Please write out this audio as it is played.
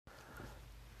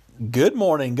Good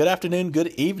morning, good afternoon, good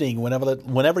evening.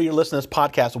 Whenever you're listening to this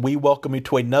podcast, we welcome you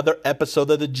to another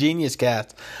episode of the Genius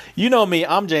Cast. You know me,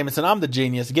 I'm Jameson, I'm the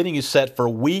Genius, getting you set for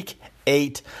Week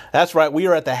 8. That's right, we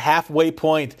are at the halfway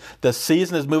point. The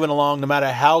season is moving along. No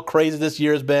matter how crazy this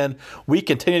year has been, we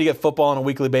continue to get football on a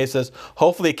weekly basis.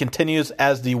 Hopefully it continues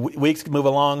as the weeks move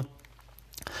along.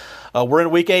 We're in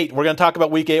Week 8. We're going to talk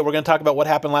about Week 8. We're going to talk about what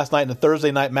happened last night in the Thursday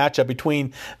night matchup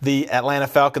between the Atlanta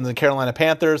Falcons and Carolina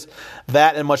Panthers.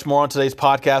 That and much more on today's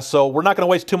podcast. So we're not going to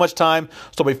waste too much time.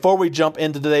 So before we jump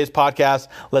into today's podcast,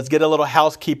 let's get a little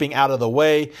housekeeping out of the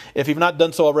way. If you've not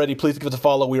done so already, please give us a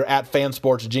follow. We are at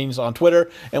FanSportsGenius on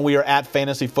Twitter, and we are at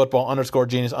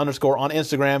FantasyFootball_Genius_ on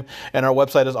Instagram. And our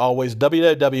website is always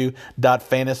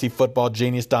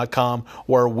www.fantasyfootballgenius.com,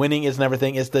 where winning isn't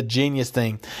everything. It's the genius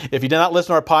thing. If you did not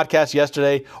listen to our podcast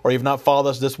yesterday, or you've not followed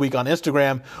us this week on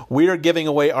Instagram, we are giving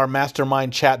away our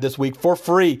mastermind chat this week for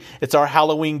free. It's our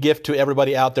Halloween gift to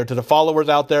everybody out there, to the followers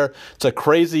out there. It's a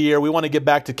crazy year. We want to get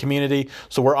back to community,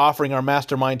 so we're offering our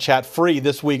mastermind chat free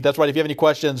this week. That's right. If you have any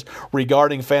questions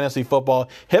regarding fantasy football,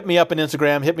 hit me up on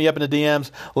Instagram, hit me up in the DMs,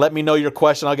 let me know your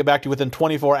question. I'll get back to you within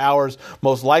 24 hours.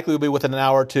 Most likely will be within an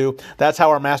hour or two. That's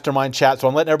how our mastermind chat. So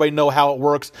I'm letting everybody know how it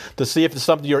works to see if it's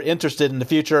something you're interested in the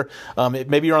future.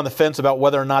 Maybe you're on the fence about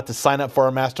whether or not to sign up for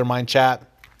our mastermind chat.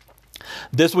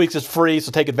 This week's is free,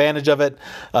 so take advantage of it.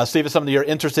 See if it's something you're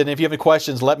interested in. If you have any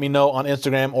questions, let me know on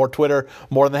Instagram or Twitter.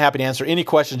 More than happy to answer any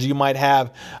questions you might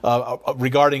have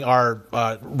regarding our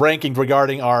rankings,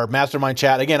 regarding our mastermind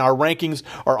chat. Again, our rankings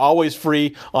are always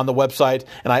free on the website,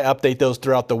 and I update those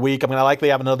throughout the week. I'm going to likely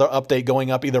have another update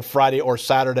going up either Friday or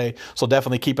Saturday, so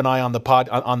definitely keep an eye on the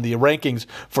on the rankings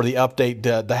for the update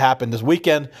to happen this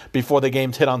weekend before the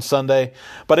games hit on Sunday.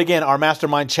 But again, our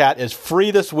mastermind chat is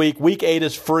free this week. Week 8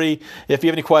 is free. If you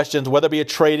have any questions, whether it be a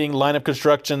trading, lineup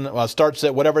construction, start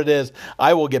sit, whatever it is,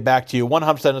 I will get back to you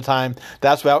 100% of the time.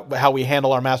 That's how we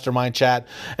handle our mastermind chat.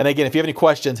 And again, if you have any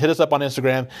questions, hit us up on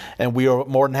Instagram, and we are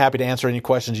more than happy to answer any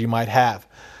questions you might have.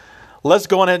 Let's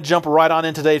go ahead and jump right on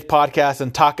in today's podcast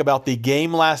and talk about the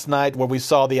game last night where we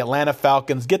saw the Atlanta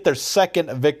Falcons get their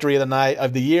second victory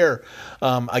of the year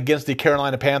against the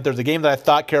Carolina Panthers, a game that I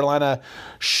thought Carolina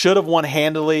should have won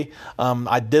handily.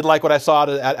 I did like what I saw out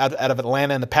of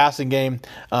Atlanta in the passing game.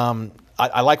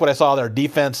 I like what I saw of their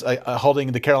defense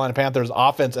holding the Carolina Panthers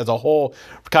offense as a whole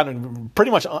kind of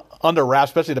pretty much under wraps,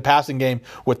 especially the passing game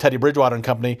with Teddy Bridgewater and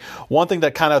company. One thing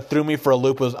that kind of threw me for a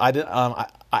loop was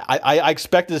I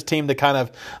expected this team to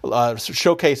kind of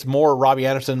showcase more Robbie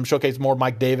Anderson, showcase more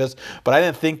Mike Davis, but I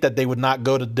didn't think that they would not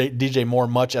go to DJ Moore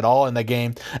much at all in the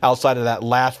game outside of that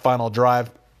last final drive.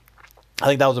 I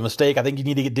think that was a mistake. I think you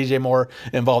need to get DJ Moore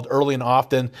involved early and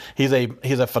often. He's a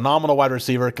phenomenal wide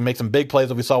receiver, can make some big plays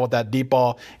that we saw with that deep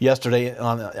ball yesterday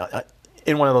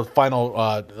in one of those final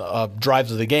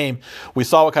drives of the game. We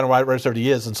saw what kind of wide receiver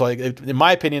he is, and so in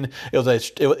my opinion, it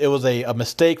was a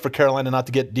mistake for Carolina not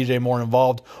to get DJ Moore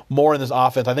involved more in this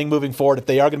offense. I think moving forward, if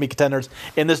they are going to be contenders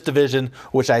in this division,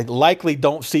 which I likely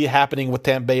don't see happening with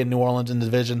Tampa Bay and New Orleans in the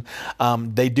division,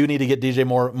 they do need to get DJ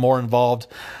Moore involved.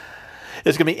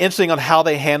 It's going to be interesting on how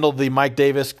they handle the Mike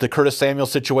Davis, the Curtis Samuel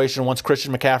situation once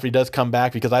Christian McCaffrey does come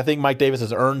back, because I think Mike Davis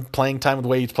has earned playing time with the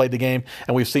way he's played the game,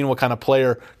 and we've seen what kind of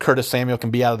player Curtis Samuel can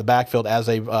be out of the backfield as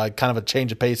a kind of a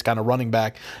change of pace kind of running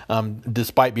back,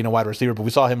 despite being a wide receiver. But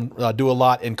we saw him do a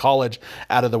lot in college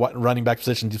out of the running back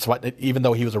position, even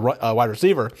though he was a wide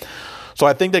receiver. So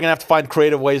I think they're going to have to find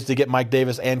creative ways to get Mike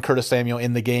Davis and Curtis Samuel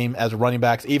in the game as running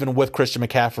backs, even with Christian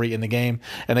McCaffrey in the game.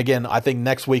 And again, I think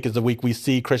next week is the week we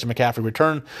see Christian McCaffrey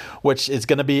return, which is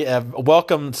going to be a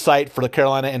welcome sight for the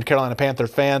Carolina and Carolina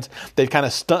Panthers fans. They kind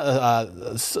of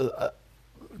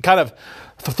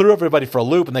threw everybody for a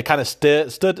loop, and they kind of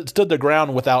stood their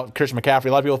ground without Christian McCaffrey.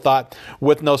 A lot of people thought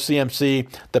with no CMC,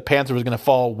 the Panthers was going to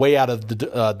fall way out of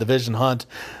the division hunt.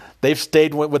 They've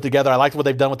stayed with together. I like what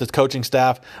they've done with this coaching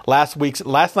staff. Last night's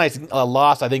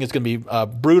loss, I think, is going to be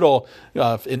brutal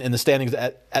in the standings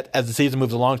as the season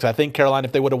moves along. So I think Carolina,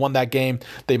 if they would have won that game,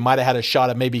 they might have had a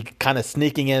shot at maybe kind of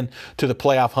sneaking in to the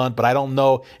playoff hunt. But I don't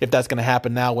know if that's going to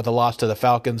happen now with a loss to the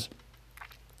Falcons.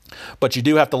 But you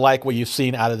do have to like what you've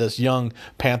seen out of this young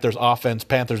Panthers offense,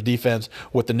 Panthers defense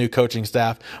with the new coaching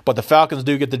staff. But the Falcons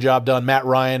do get the job done. Matt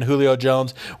Ryan, Julio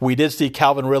Jones. We did see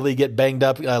Calvin Ridley get banged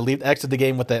up, exit the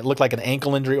game with it looked like an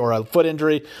ankle injury or a foot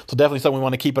injury. So definitely something we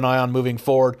want to keep an eye on moving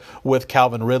forward with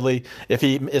Calvin Ridley. If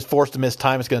he is forced to miss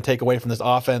time, it's going to take away from this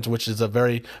offense, which is a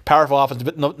very powerful offense.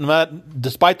 But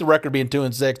despite the record being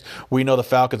 2-6, we know the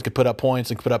Falcons could put up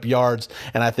points and put up yards,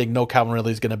 and I think no Calvin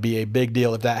Ridley is going to be a big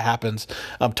deal if that happens.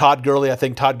 Todd Gurley, I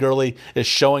think Todd Gurley is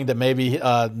showing that maybe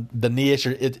the knee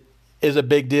issue is a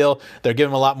big deal. They're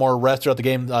giving him a lot more rest throughout the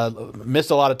game.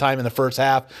 Missed a lot of time in the first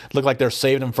half. Looked like they're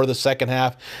saving him for the second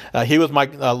half. He was my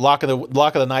lock of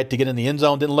the night to get in the end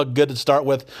zone. Didn't look good to start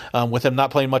with him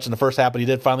not playing much in the first half, but he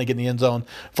did finally get in the end zone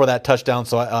for that touchdown.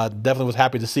 So I definitely was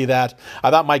happy to see that.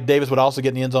 I thought Mike Davis would also get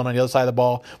in the end zone on the other side of the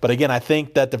ball. But again, I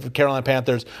think that the Carolina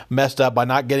Panthers messed up by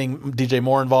not getting DJ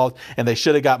Moore involved, and they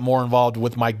should have got more involved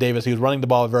with Mike Davis. He was running the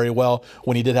ball very well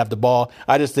when he did have the ball.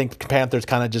 I just think the Panthers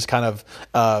kind of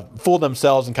fooled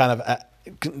themselves and kind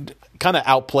of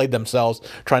outplayed themselves,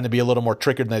 trying to be a little more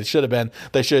trickier than they should have been.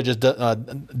 They should have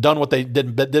just done what they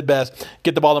did best: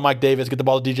 get the ball to Mike Davis, get the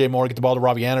ball to DJ Moore, get the ball to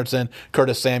Robbie Anderson,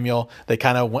 Curtis Samuel. They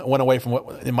kind of went away from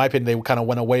what, in my opinion, they kind of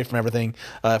went away from everything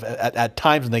at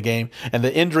times in the game. And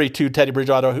the injury to Teddy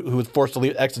Bridgewater, who was forced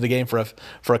to exit the game for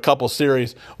a couple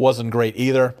series, wasn't great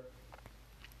either.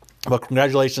 But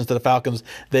congratulations to the Falcons.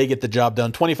 They get the job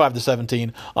done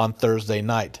 25-17 on Thursday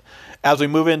night. As we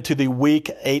move into the Week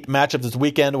 8 matchup this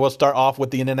weekend, we'll start off with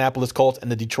the Indianapolis Colts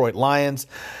and the Detroit Lions.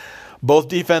 Both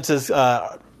defenses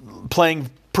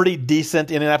playing pretty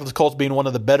decent. Indianapolis Colts being one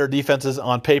of the better defenses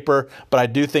on paper, but I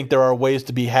do think there are ways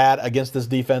to be had against this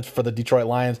defense for the Detroit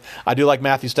Lions. I do like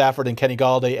Matthew Stafford and Kenny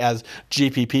Galladay as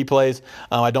GPP plays.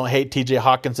 I don't hate TJ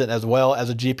Hawkinson as well as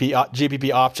a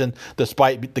GPP option,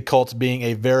 despite the Colts being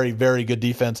a very, very good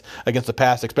defense against the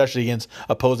pass, especially against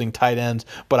opposing tight ends.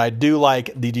 But I do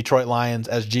like the Detroit Lions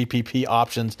as GPP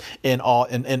options in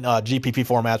GPP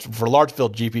formats for large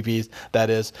field GPPs, that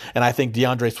is. And I think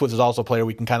DeAndre Swift is also a player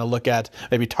we can kind of look at,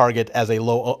 maybe target as a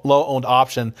low-owned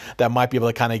option that might be able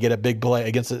to kind of get a big play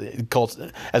against the Colts.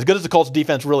 As good as the Colts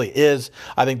defense really is,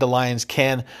 I think the Lions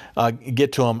can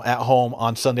get to them at home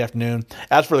on Sunday afternoon.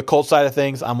 As for the Colts side of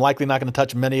things, I'm likely not going to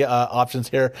touch many options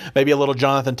here. Maybe a little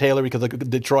Jonathan Taylor, because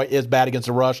Detroit is bad against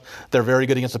the rush. They're very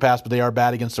good against the pass, but they are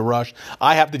bad against the rush.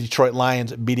 I have the Detroit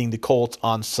Lions beating the Colts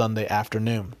on Sunday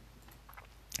afternoon.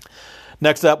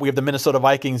 Next up, we have the Minnesota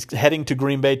Vikings heading to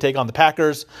Green Bay, take on the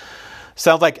Packers.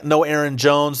 Sounds like no Aaron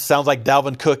Jones. Sounds like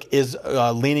Dalvin Cook is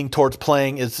leaning towards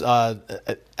playing,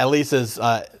 at least is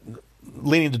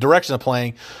leaning the direction of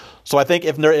playing. So I think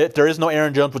if there is no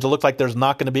Aaron Jones, which it looks like there's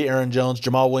not going to be Aaron Jones,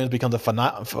 Jamal Williams becomes a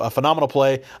phenomenal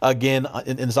play again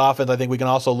in this offense. I think we can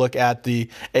also look at the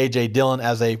A.J. Dillon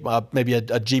as maybe a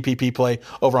GPP play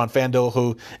over on FanDuel,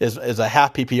 who is a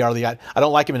half PPR league. I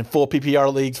don't like him in full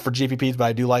PPR leagues for GPPs, but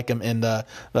I do like him in the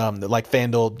like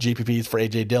FanDuel GPPs for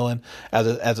A.J. Dillon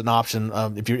as an option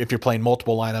if you're playing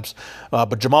multiple lineups.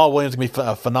 But Jamal Williams can be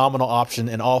a phenomenal option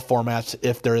in all formats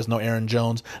if there is no Aaron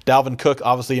Jones. Dalvin Cook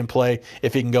obviously in play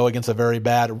if he can go against a very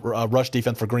bad rush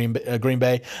defense for Green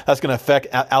Bay. That's going to affect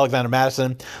Alexander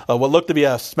Mattison. What looked to be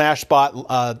a smash spot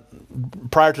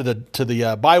prior to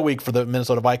the bye week for the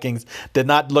Minnesota Vikings did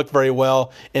not look very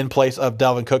well in place of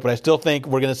Dalvin Cook, but I still think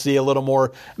we're going to see a little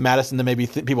more Mattison than maybe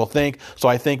people think. So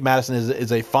I think Mattison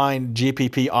is a fine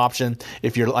GPP option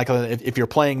if you're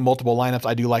playing multiple lineups.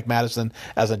 I do like Mattison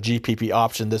as a GPP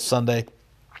option this Sunday.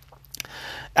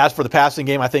 As for the passing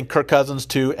game, I think Kirk Cousins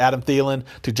to Adam Thielen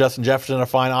to Justin Jefferson are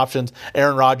fine options.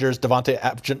 Aaron Rodgers, Devontae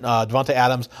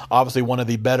Adams, obviously one of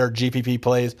the better GPP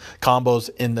plays combos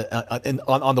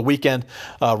on the weekend.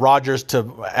 Rodgers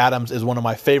to Adams is one of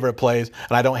my favorite plays,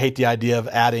 and I don't hate the idea of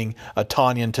adding a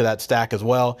Tonyan to that stack as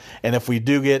well. And if we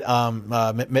do get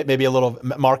maybe a little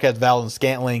Marquez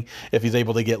Valdes-Scantling, if he's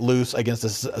able to get loose against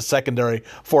the secondary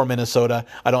for Minnesota,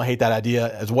 I don't hate that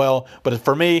idea as well. But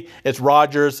for me, it's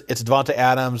Rodgers, it's Devontae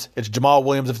Adams, it's Jamal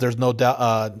Williams if there's no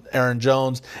Aaron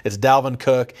Jones, it's Dalvin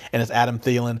Cook, and it's Adam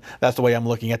Thielen. That's the way I'm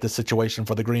looking at this situation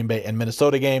for the Green Bay and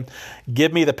Minnesota game.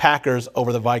 Give me the Packers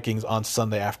over the Vikings on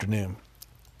Sunday afternoon.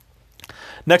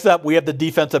 Next up, we have the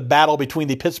defensive battle between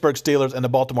the Pittsburgh Steelers and the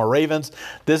Baltimore Ravens.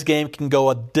 This game can go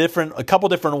a couple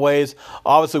different ways.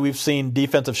 Obviously, we've seen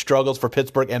defensive struggles for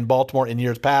Pittsburgh and Baltimore in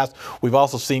years past. We've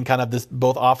also seen kind of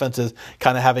both offenses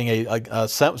kind of having a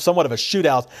somewhat of a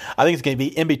shootout. I think it's going to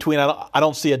be in between. I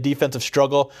don't see a defensive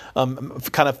struggle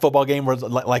kind of football game where it's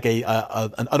like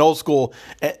an old school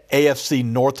AFC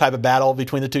North type of battle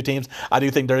between the two teams. I do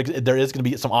think there is going to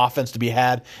be some offense to be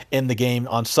had in the game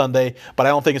on Sunday, but I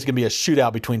don't think it's going to be a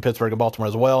shootout between Pittsburgh and Baltimore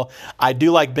as well. I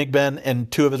do like Big Ben and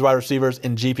two of his wide receivers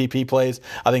in GPP plays.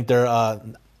 I think they're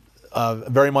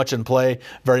very much in play,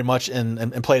 very much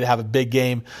in play to have a big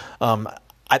game. I'm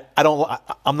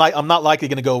not likely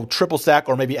going to go triple stack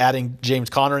or maybe adding James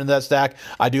Conner in that stack.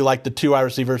 I do like the two wide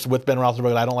receivers with Ben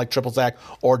Roethlisberger. I don't like triple stack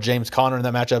or James Conner in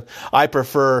that matchup. I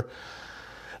prefer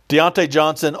Deontay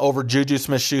Johnson over Juju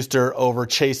Smith-Schuster over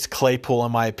Chase Claypool,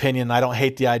 in my opinion. I don't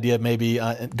hate the idea of maybe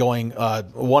going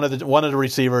one of the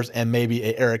receivers and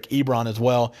maybe Eric Ebron as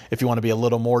well if you want to be a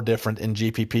little more different in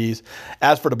GPPs.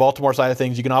 As for the Baltimore side of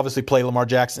things, you can obviously play Lamar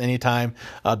Jackson anytime.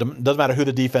 Doesn't matter who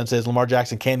the defense is. Lamar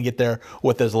Jackson can get there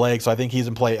with his legs, so I think he's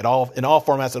in play in all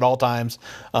formats at all times.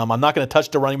 I'm not going to touch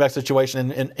the running back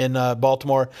situation in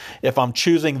Baltimore. If I'm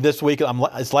choosing this week,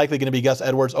 it's likely going to be Gus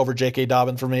Edwards over J.K.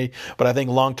 Dobbins for me, but I think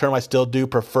long-term I still do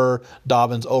prefer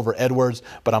Dobbins over Edwards,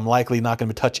 but I'm likely not going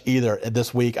to touch either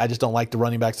this week. I just don't like the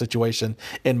running back situation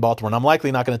in Baltimore, and I'm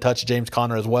likely not going to touch James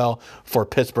Conner as well for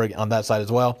Pittsburgh on that side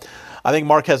as well. I think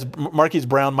Marquise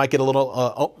Brown might get a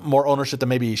little more ownership than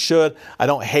maybe he should. I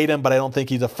don't hate him, but I don't think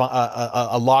he's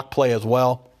a lock play as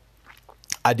well.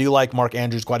 I do like Mark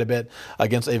Andrews quite a bit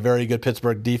against a very good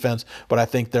Pittsburgh defense, but I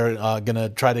think they're going to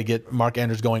try to get Mark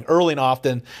Andrews going early and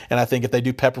often. And I think if they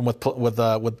do pepper him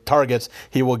with targets,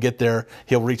 he will get there.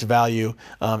 He'll reach value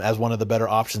as one of the better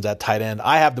options at tight end.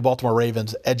 I have the Baltimore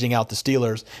Ravens edging out the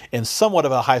Steelers in somewhat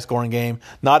of a high-scoring game,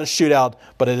 not a shootout,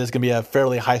 but it is going to be a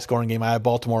fairly high-scoring game. I have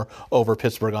Baltimore over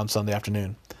Pittsburgh on Sunday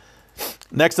afternoon.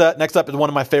 Next up is one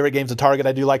of my favorite games to target.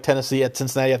 I do like Tennessee at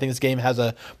Cincinnati. I think this game has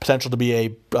a potential to be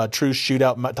a true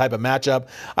shootout type of matchup.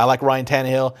 I like Ryan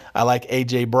Tannehill. I like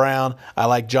A.J. Brown. I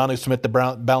like Jonnu Smith to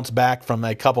bounce back from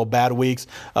a couple bad weeks.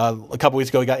 A couple weeks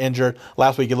ago, he got injured.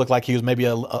 Last week, it looked like he was maybe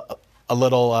a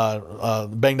little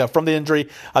banged up from the injury.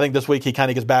 I think this week he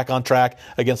kind of gets back on track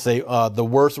against the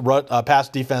worst pass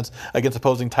defense against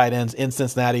opposing tight ends in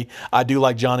Cincinnati. I do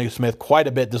like Jonnu Smith quite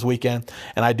a bit this weekend,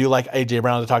 and I do like A.J.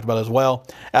 Brown, as I talked about as well.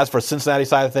 As for Cincinnati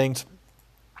side of things,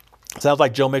 sounds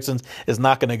like Joe Mixon is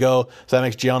not going to go, so that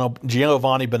makes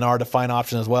Giovanni Bernard a fine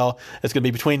option as well. It's going to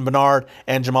be between Bernard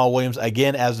and Jamal Williams.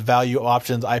 Again, as value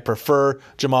options, I prefer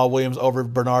Jamal Williams over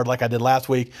Bernard like I did last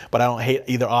week, but I don't hate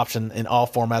either option in all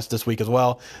formats this week as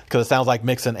well, because it sounds like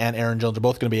Mixon and Aaron Jones are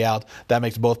both going to be out. That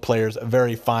makes both players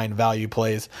very fine value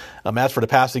plays. As for the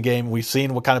passing game, we've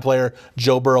seen what kind of player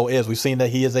Joe Burrow is. We've seen that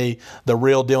he is the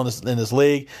real deal in this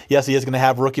league. Yes, he is going to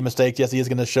have rookie mistakes. Yes, he is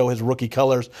going to show his rookie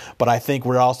colors, but I think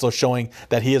we're also showing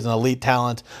that he is an elite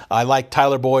talent. I like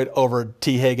Tyler Boyd over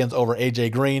T. Higgins over A.J.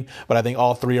 Green, but I think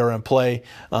all three are in play.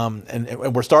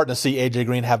 And we're starting to see A.J.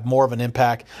 Green have more of an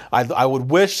impact. I would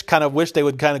wish they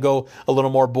would kind of go a little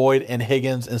more Boyd and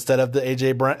Higgins instead of the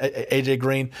A.J.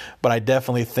 Green, but I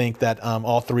definitely think that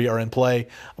all three are in play.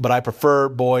 But I prefer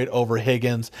Boyd over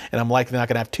Higgins, and I'm likely not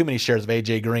going to have too many shares of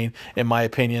A.J. Green, in my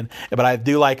opinion. But I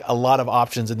do like a lot of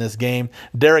options in this game.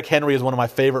 Derrick Henry is one of my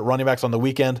favorite running backs on the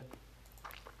weekend.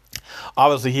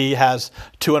 Obviously, he has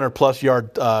 200-plus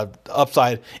yard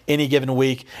upside any given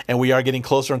week, and we are getting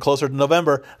closer and closer to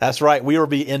November. That's right. We will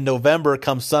be in November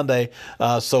come Sunday,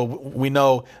 so we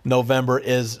know November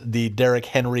is the Derrick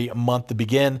Henry month to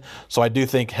begin. So I do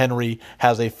think Henry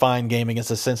has a fine game against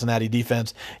the Cincinnati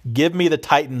defense. Give me the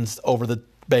Titans over the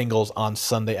Bengals on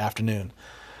Sunday afternoon.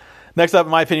 Next up,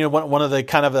 in my opinion, one of the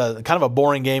kind of a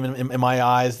boring game in my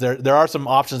eyes. There are some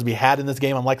options to be had in this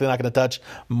game. I'm likely not going to touch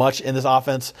much in this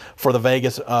offense for the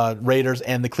Vegas Raiders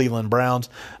and the Cleveland Browns.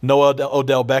 Noah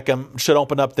Odell Beckham should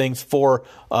open up things for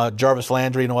Jarvis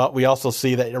Landry. And we also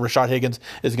see that Rashard Higgins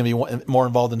is going to be more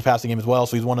involved in the passing game as well.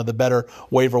 So he's one of the better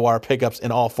waiver wire pickups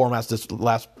in all formats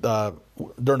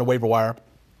during the waiver wire.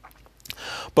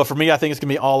 But for me, I think it's going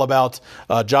to be all about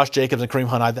Josh Jacobs and Kareem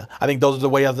Hunt. I think those are the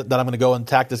ways that I'm going to go and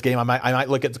attack this game. I might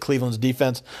look at the Cleveland's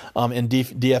defense in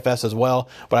DFS as well.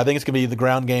 But I think it's going to be the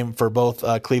ground game for both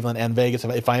Cleveland and Vegas.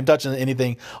 If I am touching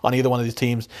anything on either one of these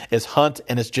teams, it's Hunt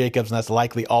and it's Jacobs, and that's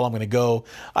likely all I'm going to go.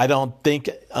 I don't think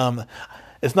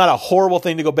it's not a horrible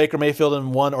thing to go Baker Mayfield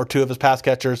and one or two of his pass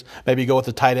catchers. Maybe go with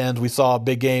the tight ends. We saw a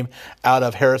big game out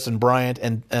of Harrison Bryant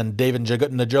and David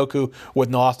Njoku with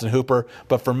no Austin Hooper.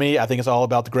 But for me, I think it's all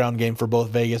about the ground game for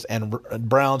both Vegas and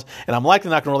Browns. And I'm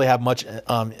likely not going to really have much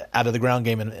out of the ground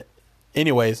game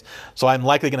anyways. So I'm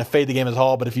likely going to fade the game as a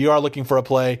whole. But if you are looking for a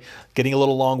play, getting a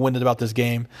little long-winded about this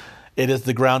game, it is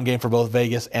the ground game for both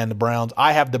Vegas and the Browns.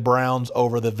 I have the Browns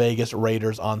over the Vegas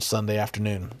Raiders on Sunday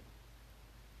afternoon.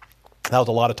 That was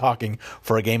a lot of talking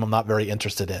for a game I'm not very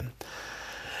interested in.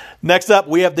 Next up,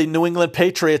 we have the New England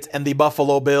Patriots and the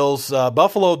Buffalo Bills.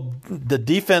 The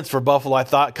defense for Buffalo, I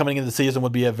thought coming into the season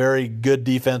would be a very good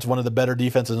defense, one of the better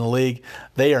defenses in the league.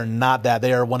 They are not that.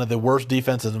 They are one of the worst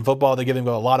defenses in football. They're giving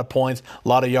a lot of points, a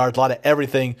lot of yards, a lot of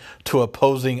everything to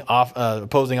opposing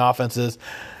offenses.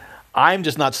 I'm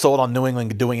just not sold on New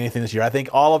England doing anything this year. I think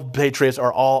all of the Patriots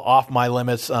are all off my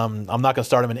limits. I'm not going to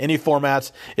start them in any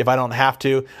formats if I don't have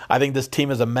to. I think this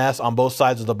team is a mess on both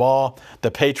sides of the ball.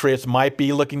 The Patriots might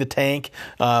be looking to tank.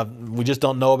 We just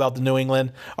don't know about the New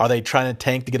England. Are they trying to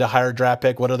tank to get a higher draft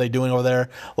pick? What are they doing over there?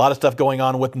 A lot of stuff going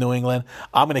on with New England.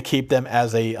 I'm going to keep them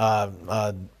as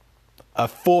a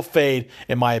full fade,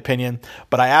 in my opinion.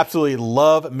 But I absolutely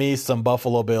love me some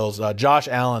Buffalo Bills. Josh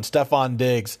Allen, Stephon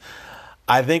Diggs.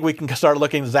 I think we can start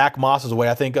looking Zach Moss's way.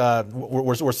 I think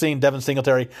we're seeing Devin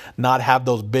Singletary not have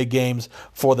those big games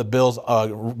for the Bills'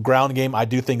 ground game. I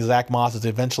do think Zach Moss is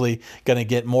eventually going to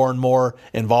get more and more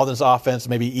involved in this offense,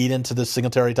 maybe eat into the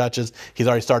Singletary touches. He's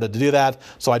already started to do that.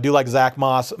 So I do like Zach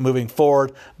Moss moving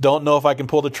forward. Don't know if I can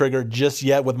pull the trigger just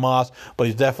yet with Moss, but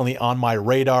he's definitely on my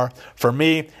radar. For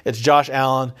me, it's Josh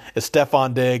Allen, it's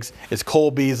Stephon Diggs, it's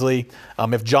Cole Beasley.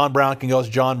 If John Brown can go, it's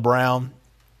John Brown.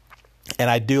 And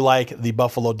I do like the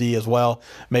Buffalo D as well,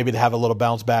 maybe to have a little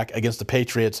bounce back against the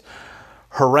Patriots.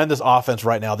 Horrendous offense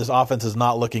right now. This offense is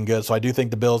not looking good, so I do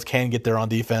think the Bills can get there on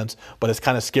defense, but it's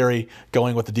kind of scary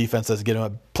going with the defense that's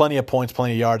getting plenty of points,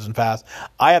 plenty of yards and fast.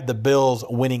 I have the Bills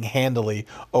winning handily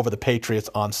over the Patriots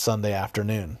on Sunday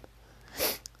afternoon.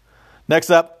 Next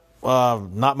up,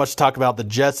 not much to talk about. The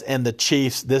Jets and the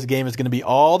Chiefs. This game is going to be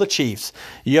all the Chiefs.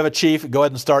 You have a Chief, go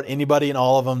ahead and start anybody and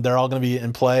all of them. They're all going to be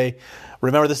in play.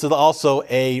 Remember, this is also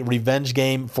a revenge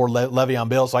game for Le'Veon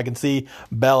Bell, so I can see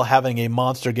Bell having a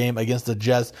monster game against the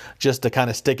Jets just to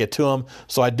kind of stick it to him.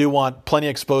 So I do want plenty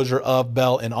of exposure of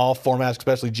Bell in all formats,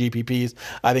 especially GPPs.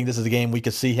 I think this is a game we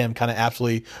could see him kind of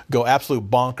absolute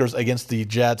bonkers against the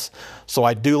Jets. So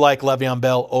I do like Le'Veon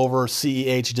Bell over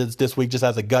CEH this week just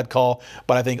as a gut call,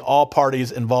 but I think all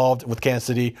parties involved with Kansas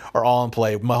City are all in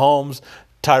play. Mahomes,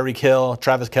 Tyreek Hill,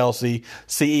 Travis Kelce,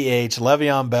 CEH,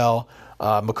 Le'Veon Bell,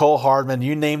 McCole Hardman,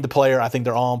 you name the player, I think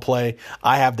they're all in play.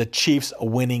 I have the Chiefs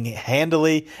winning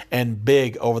handily and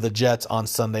big over the Jets on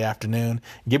Sunday afternoon.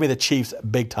 Give me the Chiefs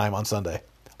big time on Sunday.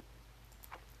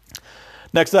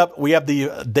 Next up, we have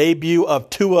the debut of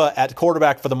Tua at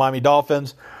quarterback for the Miami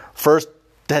Dolphins. First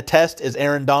test is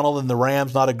Aaron Donald and the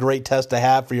Rams. Not a great test to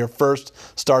have for your first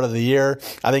start of the year.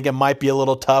 I think it might be a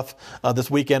little tough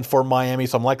this weekend for Miami,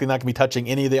 so I'm likely not going to be touching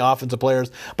any of the offensive players,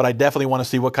 but I definitely want to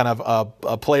see what kind of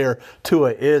a player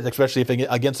Tua is, especially if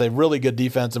against a really good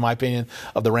defense, in my opinion,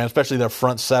 of the Rams, especially their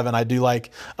front seven. I do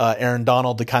like Aaron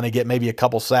Donald to kind of get maybe a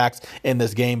couple sacks in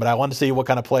this game, but I want to see what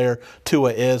kind of player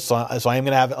Tua is, so I am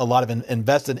going to have a lot of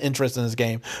invested interest in this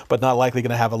game, but not likely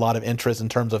going to have a lot of interest in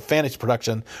terms of fantasy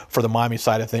production for the Miami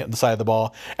side of the side of the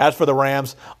ball. As for the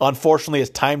Rams, unfortunately, it's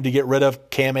time to get rid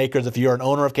of Cam Akers. If you're an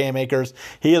owner of Cam Akers,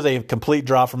 he is a complete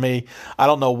drop for me. I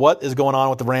don't know what is going on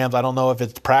with the Rams. I don't know if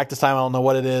it's practice time. I don't know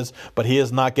what it is, but he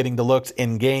is not getting the looks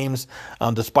in games.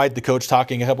 Despite the coach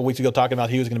talking a couple weeks ago, talking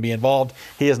about he was going to be involved,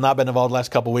 he has not been involved the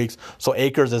last couple weeks. So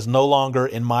Akers is no longer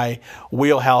in my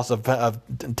wheelhouse of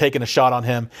taking a shot on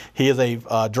him. He is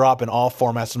a drop in all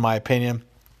formats, in my opinion.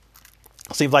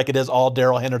 Seems like it is all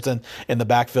Darrell Henderson in the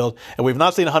backfield. And we've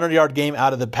not seen a 100-yard game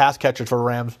out of the pass catchers for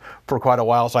Rams for quite a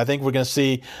while. So I think we're going to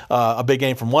see a big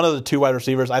game from one of the two wide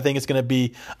receivers. I think it's going to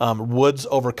be Woods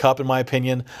over Kupp, in my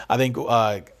opinion. I think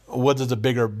Woods is a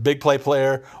big play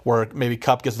player where maybe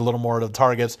Kupp gets a little more of the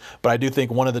targets. But I do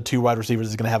think one of the two wide receivers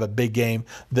is going to have a big game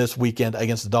this weekend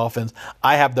against the Dolphins.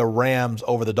 I have the Rams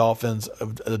over the Dolphins,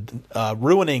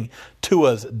 ruining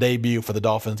Tua's debut for the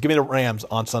Dolphins. Give me the Rams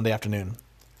on Sunday afternoon.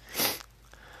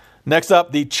 Next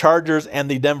up, the Chargers and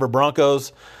the Denver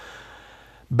Broncos.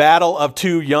 Battle of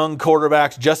two young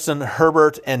quarterbacks, Justin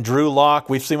Herbert and Drew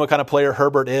Lock. We've seen what kind of player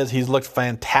Herbert is. He's looked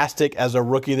fantastic as a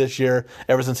rookie this year,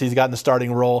 ever since he's gotten the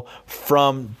starting role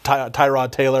from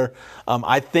Tyrod Taylor.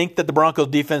 I think that the Broncos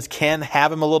defense can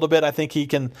have him a little bit. I think he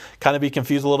can kind of be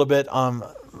confused a little bit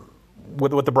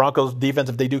with the Broncos defense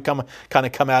if they do come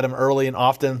at him early and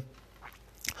often.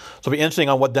 So it'll be interesting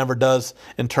on what Denver does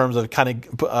in terms of kind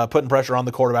of putting pressure on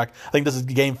the quarterback. I think this is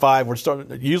Game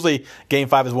 5. Usually Game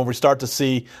 5 is when we start to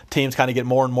see teams kind of get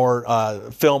more and more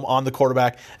film on the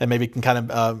quarterback and maybe can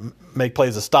kind of make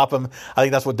plays to stop him. I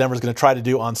think that's what Denver's going to try to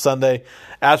do on Sunday.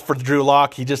 As for Drew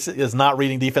Lock, he just is not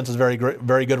reading defenses very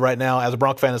good right now. As a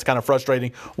Bronco fan, it's kind of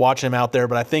frustrating watching him out there,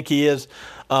 but I think he is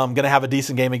going to have a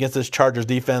decent game against this Chargers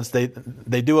defense. They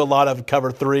do a lot of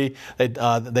cover 3. They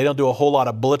don't do a whole lot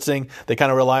of blitzing. They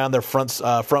kind of rely on their front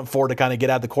four to kind of get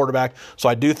at the quarterback. So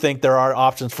I do think there are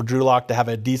options for Drew Lock to have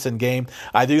a decent game.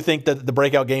 I do think that the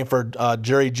breakout game for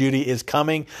Jerry Jeudy is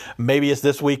coming. Maybe it's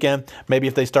this weekend. Maybe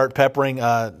if they start peppering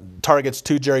targets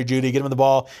to Jerry Jeudy, get him the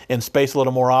ball in space a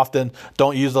little more often.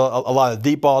 Don't use a lot of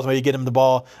deep balls. Maybe get him the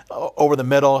ball over the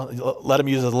middle. Let him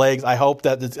use his legs. I hope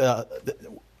that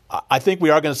I think we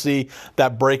are going to see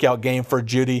that breakout game for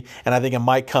Jeudy, and I think it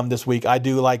might come this week. I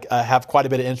do have quite a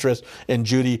bit of interest in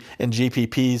Jeudy and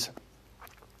GPPs,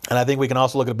 and I think we can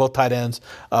also look at both tight ends.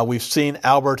 We've seen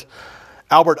Albert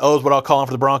O's, what I'll call him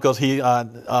for the Broncos. He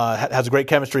has great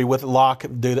chemistry with Locke,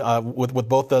 with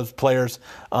both those players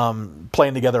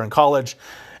playing together in college.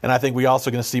 And I think we're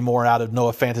also going to see more out of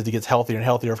Noah Fant as he gets healthier and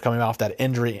healthier coming off that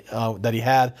injury that he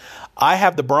had. I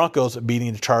have the Broncos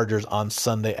beating the Chargers on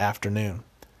Sunday afternoon.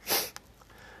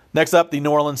 Next up, the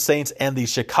New Orleans Saints and the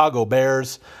Chicago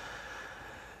Bears.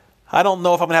 I don't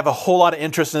know if I'm going to have a whole lot of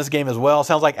interest in this game as well. It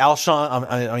sounds like not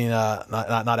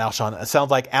Alshon. It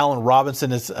sounds like Allen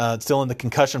Robinson is still in the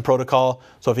concussion protocol.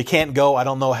 So if he can't go, I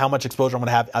don't know how much exposure I'm going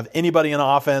to have of anybody in the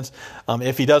offense.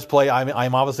 If he does play,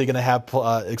 I'm obviously going to have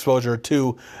exposure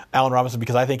to Allen Robinson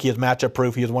because I think he is matchup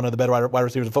proof. He is one of the better wide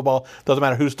receivers in football. Doesn't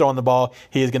matter who's throwing the ball,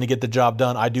 he is going to get the job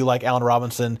done. I do like Allen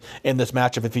Robinson in this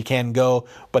matchup if he can go.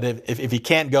 But if he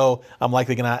can't go, I'm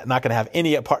likely not going to have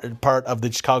any part of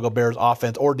the Chicago Bears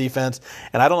offense or defense.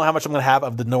 And I don't know how much I'm going to have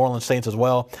of the New Orleans Saints as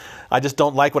well. I just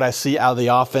don't like what I see out of the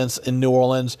offense in New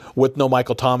Orleans with no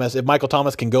Michael Thomas. If Michael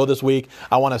Thomas can go this week,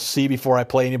 I want to see before I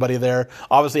play anybody there.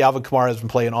 Obviously, Alvin Kamara has been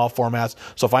playing all formats,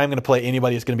 so if I am going to play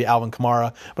anybody, it's going to be Alvin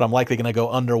Kamara, but I'm likely going to go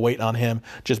underweight on him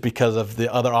just because of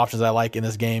the other options I like in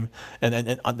this game,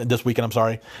 and this weekend, I'm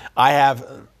sorry. I have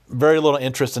very little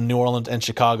interest in New Orleans and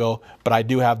Chicago, but I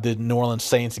do have the New Orleans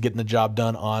Saints getting the job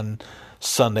done on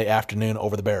Sunday afternoon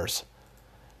over the Bears.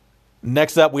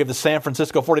 Next up, we have the San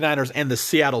Francisco 49ers and the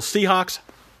Seattle Seahawks.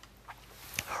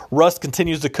 Russ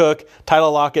continues to cook.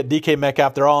 Tyler Lockett, DK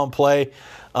Metcalf, they're all in play.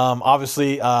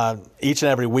 Obviously, each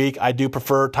and every week, I do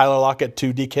prefer Tyler Lockett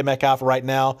to DK Metcalf right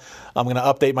now. I'm going to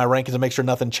update my rankings and make sure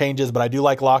nothing changes, but I do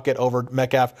like Lockett over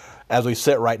Metcalf as we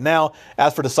sit right now.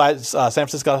 As for the San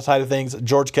Francisco side of things,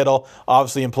 George Kittle,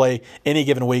 obviously in play any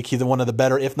given week. He's one of the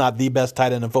better, if not the best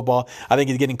tight end in football. I think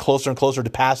he's getting closer and closer to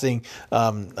passing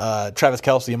Travis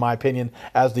Kelce, in my opinion,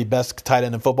 as the best tight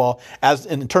end in football. As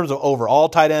in terms of overall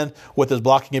tight end, with his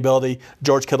blocking ability,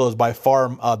 George Kittle is by far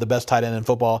the best tight end in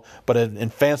football. But in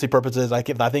fantasy purposes, I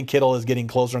think Kittle is getting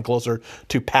closer and closer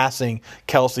to passing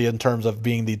Kelce in terms of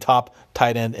being the top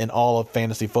tight end in all of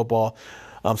fantasy football.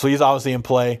 So he's obviously in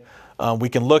play. We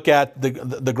can look at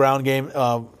the ground game with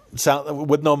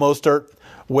no Mostert,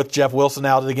 with Jeff Wilson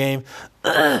out of the game.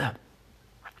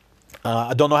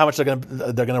 I don't know how much they're going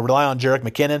to rely on Jerick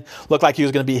McKinnon. Looked like he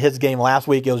was going to be his game last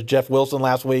week. It was Jeff Wilson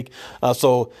last week.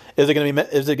 So is it going to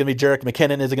be Jerick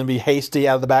McKinnon? Is it going to be Hasty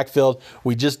out of the backfield?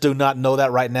 We just do not know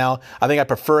that right now. I think I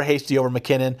prefer Hasty over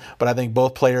McKinnon, but I think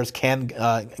both players can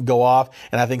go off,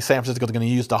 and I think San Francisco is going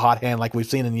to use the hot hand like we've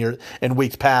seen in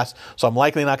weeks past. So I'm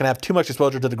likely not going to have too much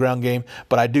exposure to the ground game,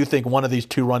 but I do think one of these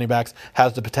two running backs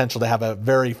has the potential to have a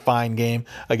very fine game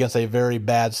against a very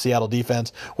bad Seattle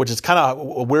defense, which is kind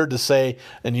of weird to say.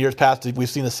 In years past, we've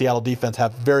seen the Seattle defense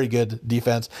have very good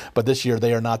defense, but this year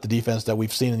they are not the defense that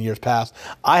we've seen in years past.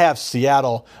 I have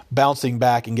Seattle bouncing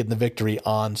back and getting the victory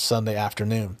on Sunday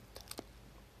afternoon.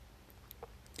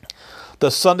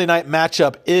 The Sunday night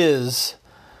matchup is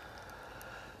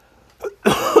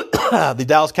the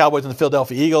Dallas Cowboys and the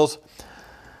Philadelphia Eagles.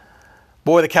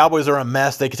 Boy, the Cowboys are a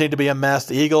mess. They continue to be a mess.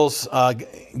 The Eagles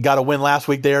got a win last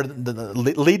week there.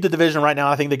 Lead the division right now.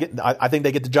 I think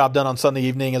they get the job done on Sunday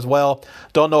evening as well.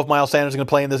 Don't know if Miles Sanders is going to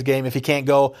play in this game. If he can't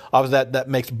go, obviously that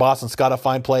makes Boston Scott a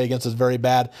fine play against this very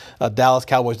bad Dallas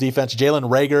Cowboys defense. Jalen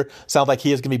Reagor sounds like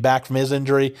he is going to be back from his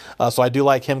injury, so I do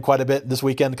like him quite a bit this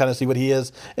weekend to kind of see what he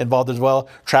is involved as well.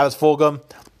 Travis Fulgham,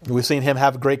 we've seen him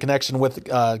have a great connection with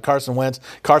Carson Wentz.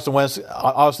 Carson Wentz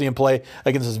obviously in play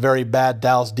against this very bad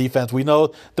Dallas defense. We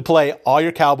know to play all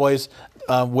your Cowboys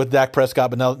with Dak Prescott,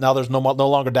 but now there's no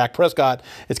longer Dak Prescott.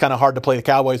 It's kind of hard to play the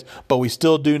Cowboys, but we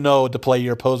still do know to play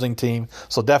your opposing team.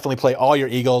 So definitely play all your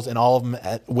Eagles and all of them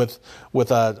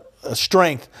with a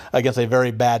strength against a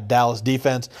very bad Dallas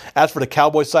defense. As for the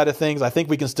Cowboys side of things, I think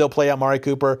we can still play out Amari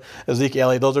Cooper, Ezekiel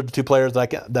Elliott. Those are the two players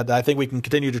that I think we can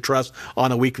continue to trust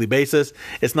on a weekly basis.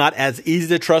 It's not as easy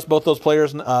to trust both those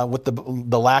players with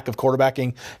the lack of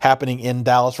quarterbacking happening in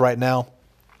Dallas right now.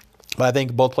 But I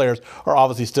think both players are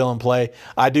obviously still in play.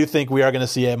 I do think we are going to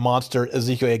see a monster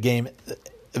Ezekiel game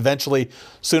eventually,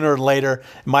 sooner or later.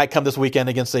 It might come this weekend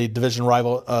against a division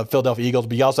rival, Philadelphia Eagles.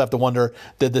 But you also have to wonder,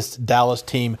 did this Dallas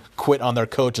team quit on their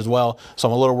coach as well? So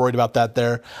I'm a little worried about that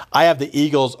there. I have the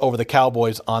Eagles over the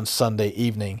Cowboys on Sunday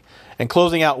evening. And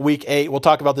closing out Week 8, we'll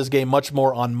talk about this game much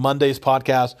more on Monday's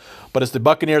podcast, but it's the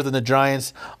Buccaneers and the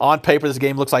Giants. On paper, this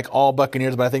game looks like all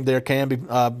Buccaneers, but I think there can be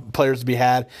players to be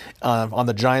had on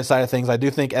the Giants side of things. I do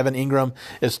think Evan Ingram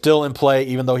is still in play,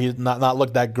 even though he's not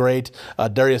looked that great.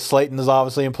 Darius Slayton is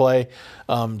obviously in play.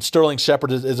 Sterling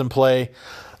Shepard is in play.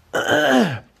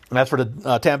 And that's for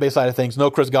the Tampa Bay side of things.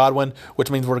 No Chris Godwin, which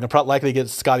means we're going to likely get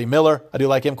Scotty Miller. I do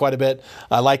like him quite a bit.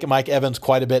 I like Mike Evans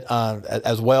quite a bit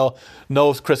as well.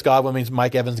 No Chris Godwin means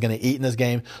Mike Evans is going to eat in this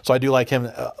game. So I do like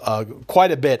him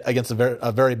quite a bit against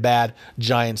a very bad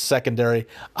Giants secondary.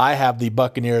 I have the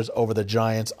Buccaneers over the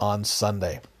Giants on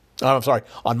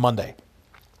on Monday.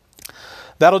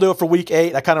 That'll do it for Week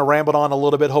 8. I kind of rambled on a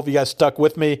little bit. Hope you guys stuck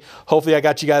with me. Hopefully I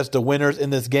got you guys the winners in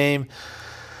this game.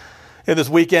 In this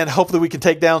weekend, hopefully we can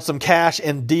take down some cash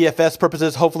in DFS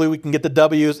purposes. Hopefully we can get the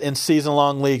W's in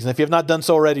season-long leagues. And if you have not done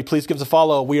so already, please give us a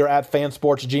follow. We are at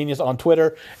FanSportsGenius on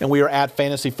Twitter, and we are at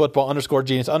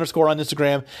FantasyFootball_Genius_ on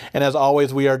Instagram. And as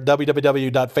always, we are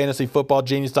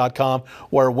www.fantasyfootballgenius.com,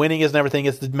 where winning isn't everything,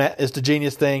 it's the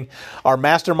genius thing. Our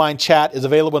mastermind chat is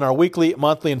available in our weekly,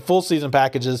 monthly, and full season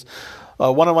packages.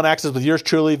 One-on-one access with yours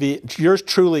truly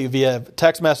via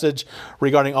text message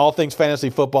regarding all things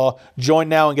fantasy football. Join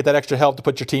now and get that extra help to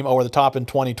put your team over the top in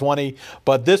 2020.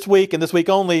 But this week, and this week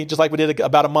only, just like we did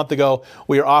about a month ago,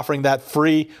 we are offering that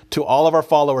free to all of our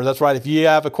followers. That's right. If you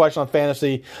have a question on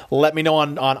fantasy, let me know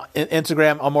on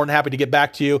Instagram. I'm more than happy to get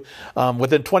back to you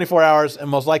within 24 hours,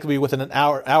 and most likely within an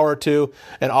hour or two,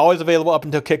 and always available up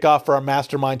until kickoff for our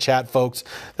mastermind chat, folks.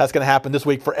 That's going to happen this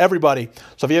week for everybody.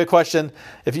 So if you have a question,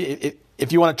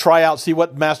 if you want to try out, see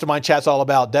what Mastermind Chat's all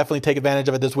about, definitely take advantage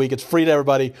of it this week. It's free to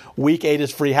everybody. Week 8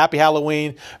 is free. Happy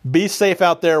Halloween. Be safe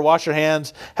out there. Wash your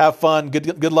hands. Have fun.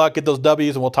 Good luck. Get those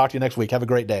W's, and we'll talk to you next week. Have a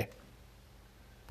great day.